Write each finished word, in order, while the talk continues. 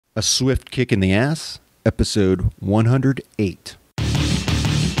A Swift Kick in the Ass, episode 108.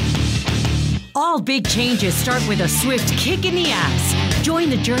 All big changes start with a swift kick in the ass. Join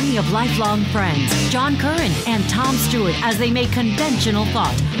the journey of lifelong friends, John Curran and Tom Stewart, as they make conventional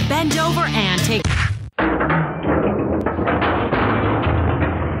thought bend over and take...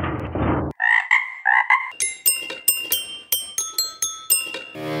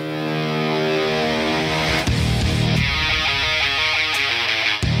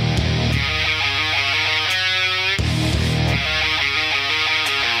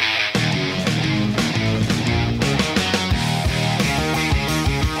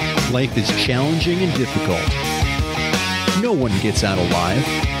 Life is challenging and difficult. No one gets out alive.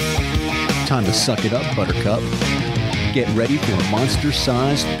 Time to suck it up, Buttercup. Get ready for a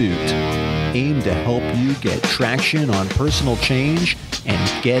monster-sized boot aimed to help you get traction on personal change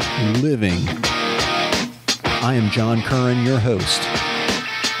and get living. I am John Curran, your host.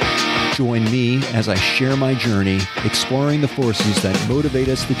 Join me as I share my journey exploring the forces that motivate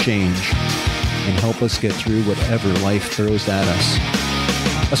us to change and help us get through whatever life throws at us.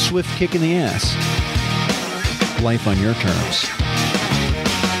 A swift kick in the ass. Life on your terms.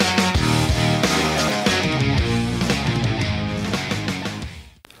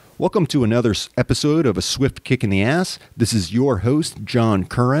 Welcome to another episode of A Swift Kick in the Ass. This is your host, John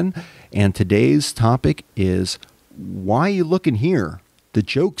Curran, and today's topic is, why you looking here? The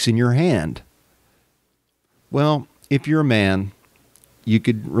joke's in your hand. Well, if you're a man, you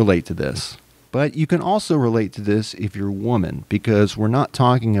could relate to this. But you can also relate to this if you're a woman, because we're not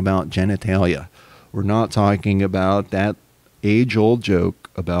talking about genitalia. We're not talking about that age-old joke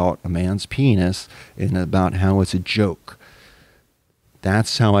about a man's penis and about how it's a joke.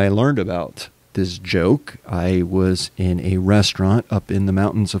 That's how I learned about this joke. I was in a restaurant up in the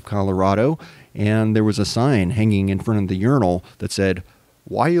mountains of Colorado, and there was a sign hanging in front of the urinal that said,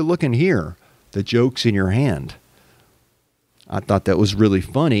 "Why you looking here? The joke's in your hand." I thought that was really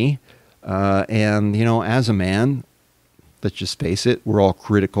funny. And, you know, as a man, let's just face it, we're all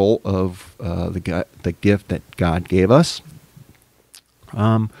critical of the gift that God gave us.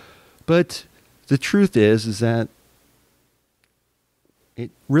 But the truth is that it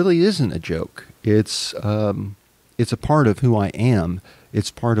really isn't a joke. It's a part of who I am.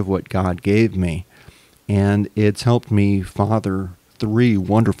 It's part of what God gave me. And it's helped me father 3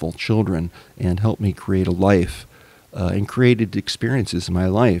 wonderful children and helped me create a life and created experiences in my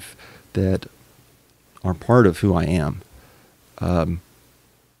life that are part of who I am.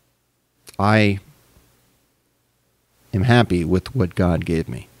 I am happy with what God gave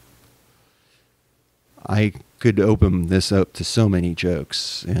me. I could open this up to so many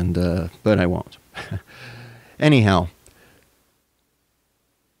jokes, but I won't. Anyhow,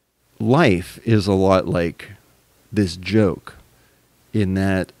 life is a lot like this joke in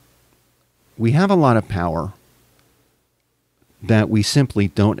that we have a lot of power that we simply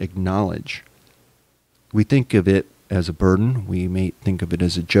don't acknowledge. We think of it as a burden. We may think of it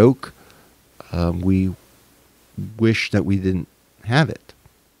as a joke. We wish that we didn't have it.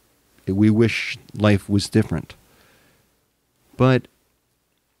 We wish life was different. But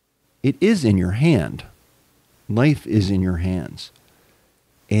it is in your hand. Life is in your hands.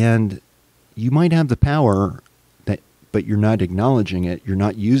 And you might have the power, but you're not acknowledging it. You're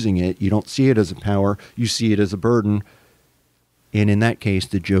not using it. You don't see it as a power. You see it as a burden. And in that case,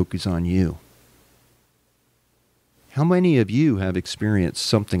 the joke is on you. How many of you have experienced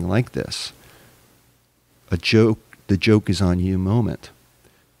something like this? The joke is on you moment.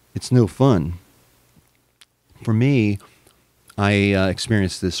 It's no fun. For me, I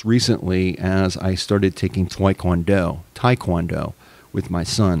experienced this recently as I started taking taekwondo with my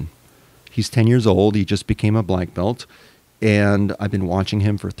son. He's 10 years old. He just became a black belt. And I've been watching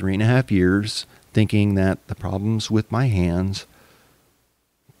him for 3.5 years, thinking that the problems with my hands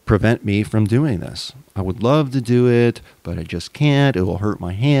prevent me from doing this. I would love to do it, but I just can't. It will hurt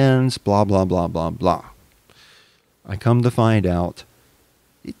my hands, blah, blah, blah, blah, blah. I come to find out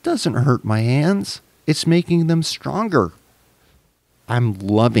it doesn't hurt my hands. It's making them stronger. I'm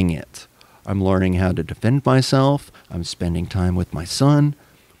loving it. I'm learning how to defend myself. I'm spending time with my son.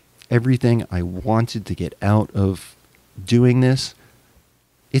 Everything I wanted to get out of doing this,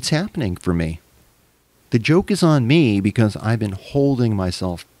 it's happening for me. The joke is on me because I've been holding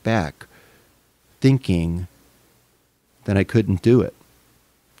myself back, thinking that I couldn't do it.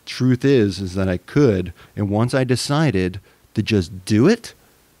 Truth is that I could, and once I decided to just do it,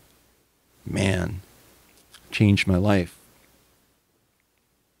 man, changed my life.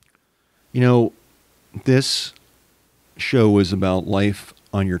 You know, this show is about life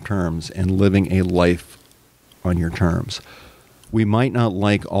on your terms and living a life on your terms. We might not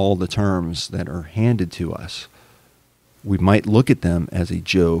like all the terms that are handed to us. We might look at them as a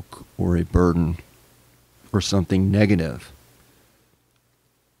joke or a burden or something negative.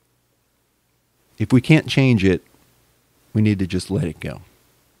 If we can't change it, we need to just let it go.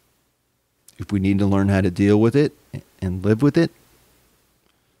 If we need to learn how to deal with it and live with it,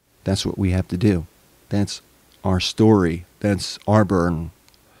 that's what we have to do. That's our story. That's our burden.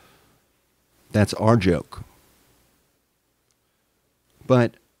 That's our joke.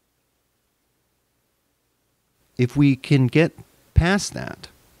 But if we can get past that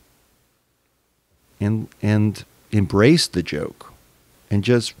and embrace the joke and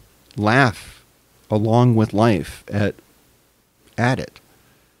just laugh along with life at it,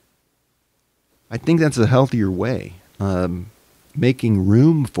 I think that's a healthier way. Making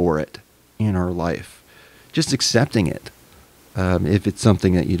room for it in our life. Just accepting it. If it's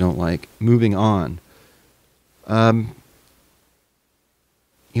something that you don't like. Moving on.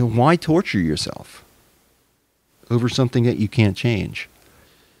 Why torture yourself over something that you can't change?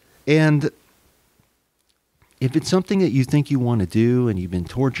 And if it's something that you think you want to do and you've been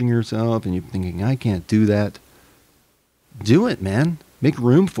torturing yourself and you're thinking, I can't do that, do it, man. Make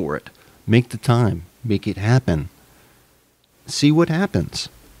room for it. Make the time. Make it happen. See what happens.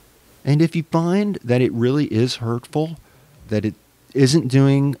 And if you find that it really is hurtful, that it isn't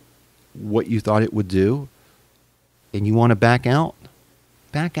doing what you thought it would do, and you want to back out,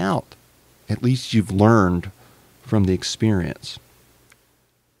 back out. At least you've learned from the experience.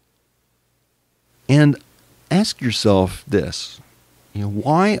 And ask yourself this,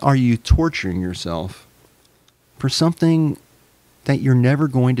 why are you torturing yourself for something that you're never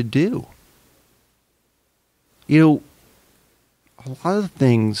going to do? A lot of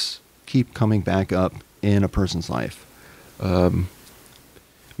things keep coming back up in a person's life.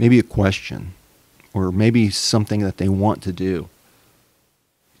 Maybe a question, or maybe something that they want to do.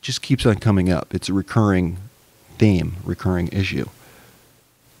 It just keeps on coming up. It's a recurring theme, recurring issue.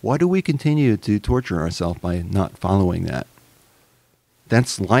 Why do we continue to torture ourselves by not following that?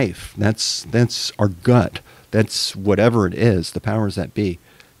 That's life. That's our gut. That's whatever it is, the powers that be,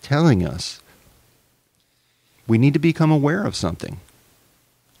 telling us we need to become aware of something.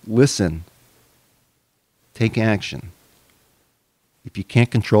 Listen. Take action. If you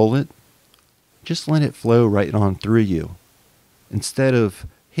can't control it, just let it flow right on through you. Instead of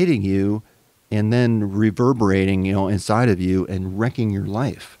hitting you and then reverberating, inside of you and wrecking your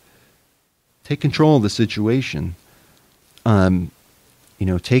life. Take control of the situation.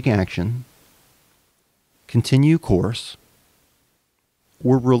 Take action. Continue course.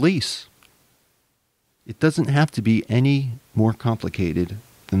 Or release. It doesn't have to be any more complicated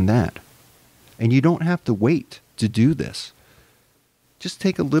than that. And you don't have to wait to do this. Just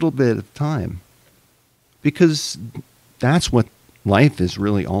take a little bit of time. Because that's what life is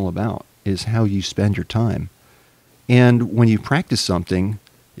really all about, is how you spend your time. And when you practice something,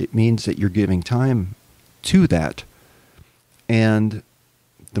 it means that you're giving time to that. And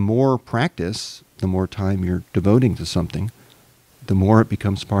the more practice, the more time you're devoting to something, the more it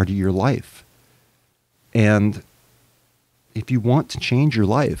becomes part of your life. And if you want to change your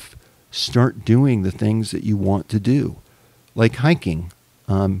life, start doing the things that you want to do. Like hiking.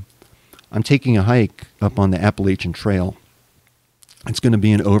 I'm taking a hike up on the Appalachian Trail. It's going to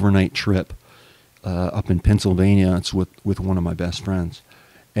be an overnight trip up in Pennsylvania. It's with one of my best friends.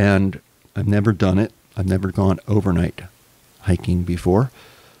 And I've never done it. I've never gone overnight hiking before.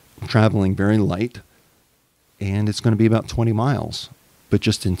 I'm traveling very light. And it's going to be about 20 miles, but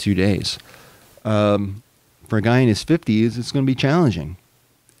just in 2 days. For a guy in his 50s, it's going to be challenging.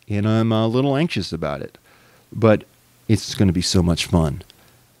 And I'm a little anxious about it. But it's going to be so much fun.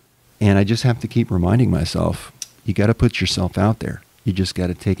 And I just have to keep reminding myself, you got to put yourself out there. You just got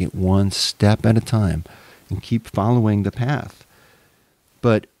to take it one step at a time and keep following the path.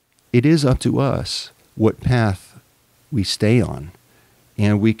 But it is up to us what path we stay on.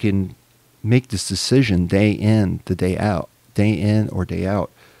 And we can make this decision day in, the day out, day in or day out,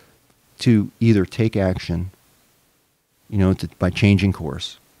 to either take action, by changing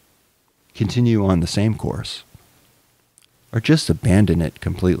course, continue on the same course, or just abandon it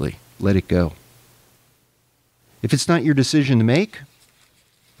completely. Let it go. If it's not your decision to make,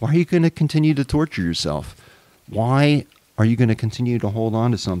 why are you going to continue to torture yourself? Why are you going to continue to hold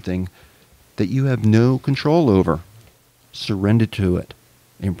on to something that you have no control over? Surrender to it.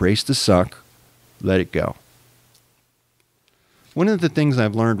 Embrace the suck. Let it go. One of the things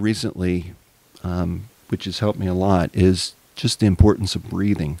I've learned recently, which has helped me a lot, is just the importance of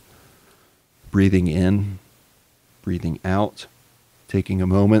breathing. Breathing in, breathing out, taking a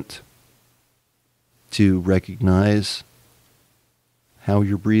moment to recognize how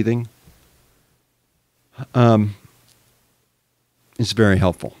you're breathing, is very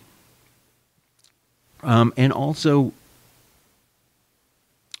helpful. And also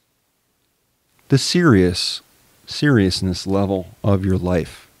the seriousness level of your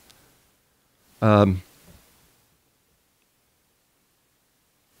life.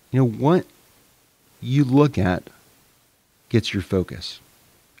 What you look at gets your focus.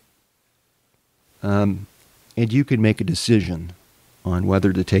 And you can make a decision on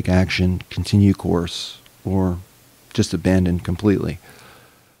whether to take action, continue course, or just abandon completely.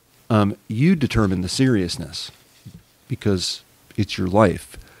 You determine the seriousness because it's your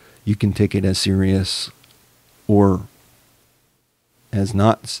life. You can take it as serious or as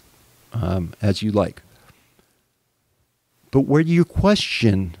not as you like. But where you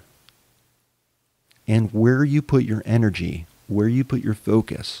question and where you put your energy, where you put your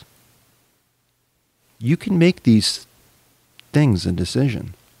focus, you can make these things a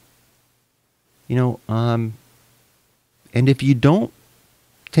decision. And if you don't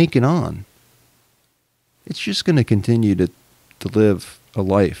take it on, it's just going to continue to live a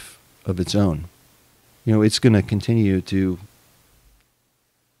life of its own. It's going to continue to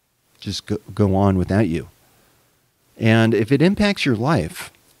just go on without you. And if it impacts your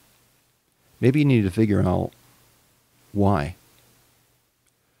life, maybe you need to figure out why.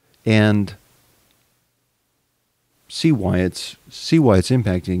 And see why it's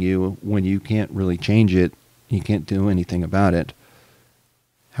impacting you when you can't really change it. You can't do anything about it.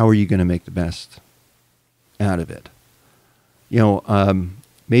 How are you going to make the best out of it?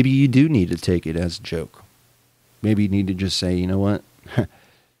 Maybe you do need to take it as a joke. Maybe you need to just say, you know what?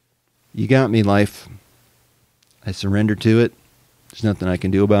 You got me, life. I surrender to it. There's nothing I can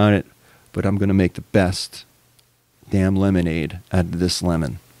do about it, but I'm going to make the best damn lemonade out of this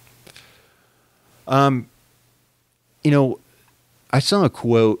lemon. I saw a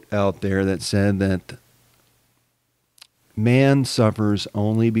quote out there that said that man suffers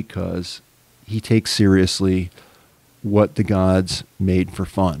only because he takes seriously what the gods made for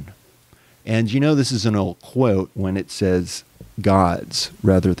fun. And this is an old quote when it says gods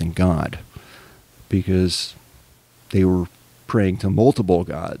rather than God, because they were praying to multiple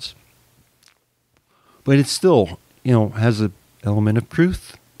gods. But it still, has an element of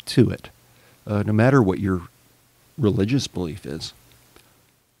truth to it, no matter what your religious belief is.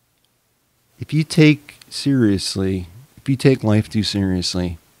 If you take life too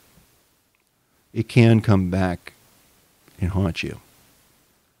seriously, it can come back and haunt you.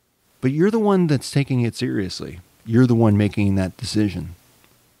 But you're the one that's taking it seriously. You're the one making that decision.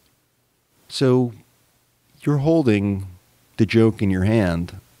 So you're holding the joke in your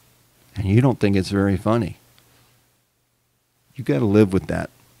hand, and you don't think it's very funny. You got to live with that.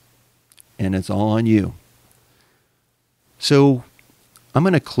 And it's all on you. So I'm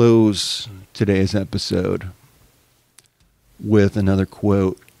going to close today's episode with another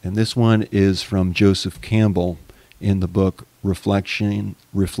quote. And this one is from Joseph Campbell in the book Reflections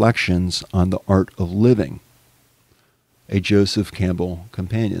on the Art of Living, a Joseph Campbell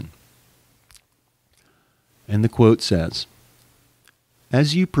companion. And the quote says,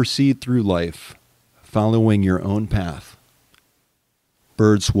 "As you proceed through life, following your own path,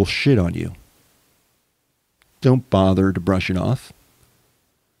 birds will shit on you. Don't bother to brush it off.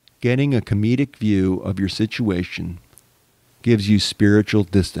 Getting a comedic view of your situation gives you spiritual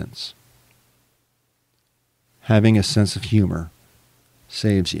distance. Having a sense of humor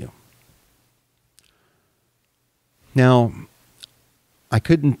saves you." Now, I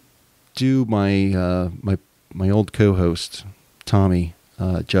couldn't do my old co-host, Tommy,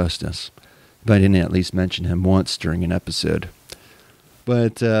 justice if I didn't at least mention him once during an episode.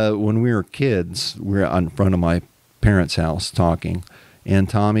 But when we were kids, we were out in front of my parents' house talking, and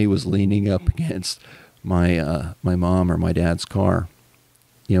Tommy was leaning up against my mom or my dad's car.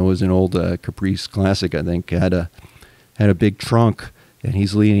 It was an old Caprice Classic, I think. Had a big trunk, and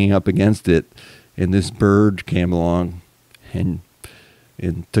he's leaning up against it, and this bird came along and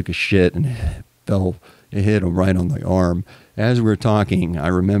took a shit and it hit him right on the arm. As we were talking, I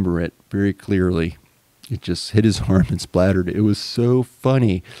remember it very clearly. It just hit his arm and splattered. It was so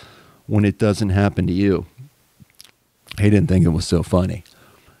funny when it doesn't happen to you. I didn't think it was so funny.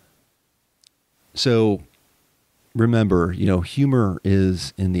 So remember, humor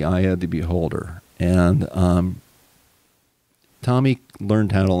is in the eye of the beholder. And Tommy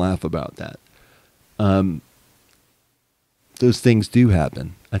learned how to laugh about that. Those things do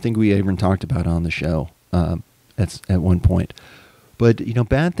happen. I think we even talked about it on the show at one point. But,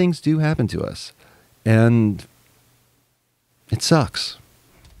 bad things do happen to us. And it sucks.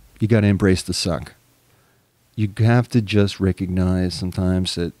 You got to embrace the suck. you have to just recognize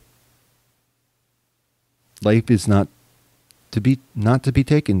sometimes that life is not to be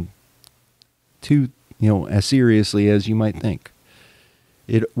taken too, as seriously as you might think.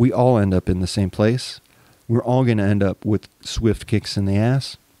 We all end up in the same place. We're all going to end up with swift kicks in the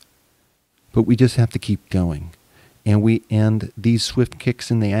ass, but we just have to keep going. And these swift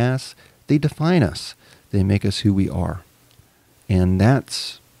kicks in the ass, they define us. They make us who we are. And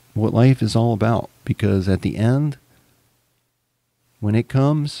that's what life is all about, because at the end, when it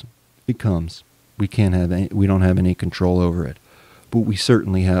comes, it comes. We don't have any control over it, but we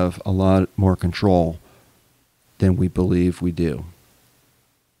certainly have a lot more control than we believe we do.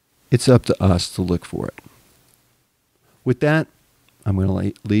 It's up to us to look for it. With that, I'm going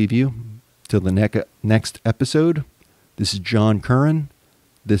to leave you till the next episode. This is John Curran.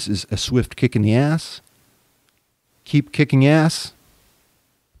 This is A Swift Kick in the Ass. Keep kicking ass.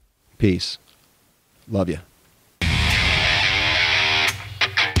 Peace. Love you.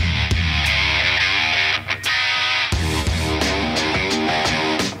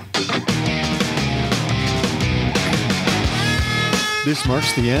 This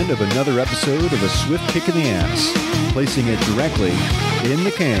marks the end of another episode of A Swift Kick in the Ass, placing it directly in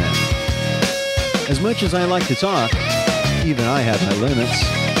the can. As much as I like to talk, even I have my limits.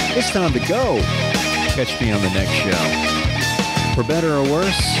 It's time to go. Catch me on the next show. For better or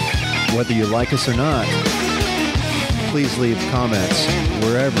worse, whether you like us or not, please leave comments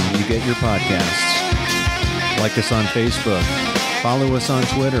wherever you get your podcasts. Like us on Facebook. Follow us on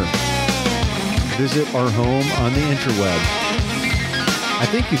Twitter. Visit our home on the interweb. I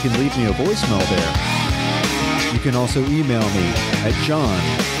think you can leave me a voicemail there. You can also email me at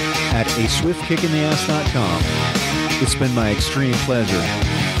john@aswiftkickintheass.com. It's been my extreme pleasure.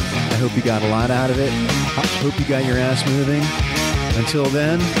 I hope you got a lot out of it. I hope you got your ass moving. Until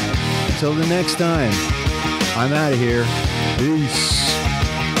then, until the next time, I'm out of here. Peace.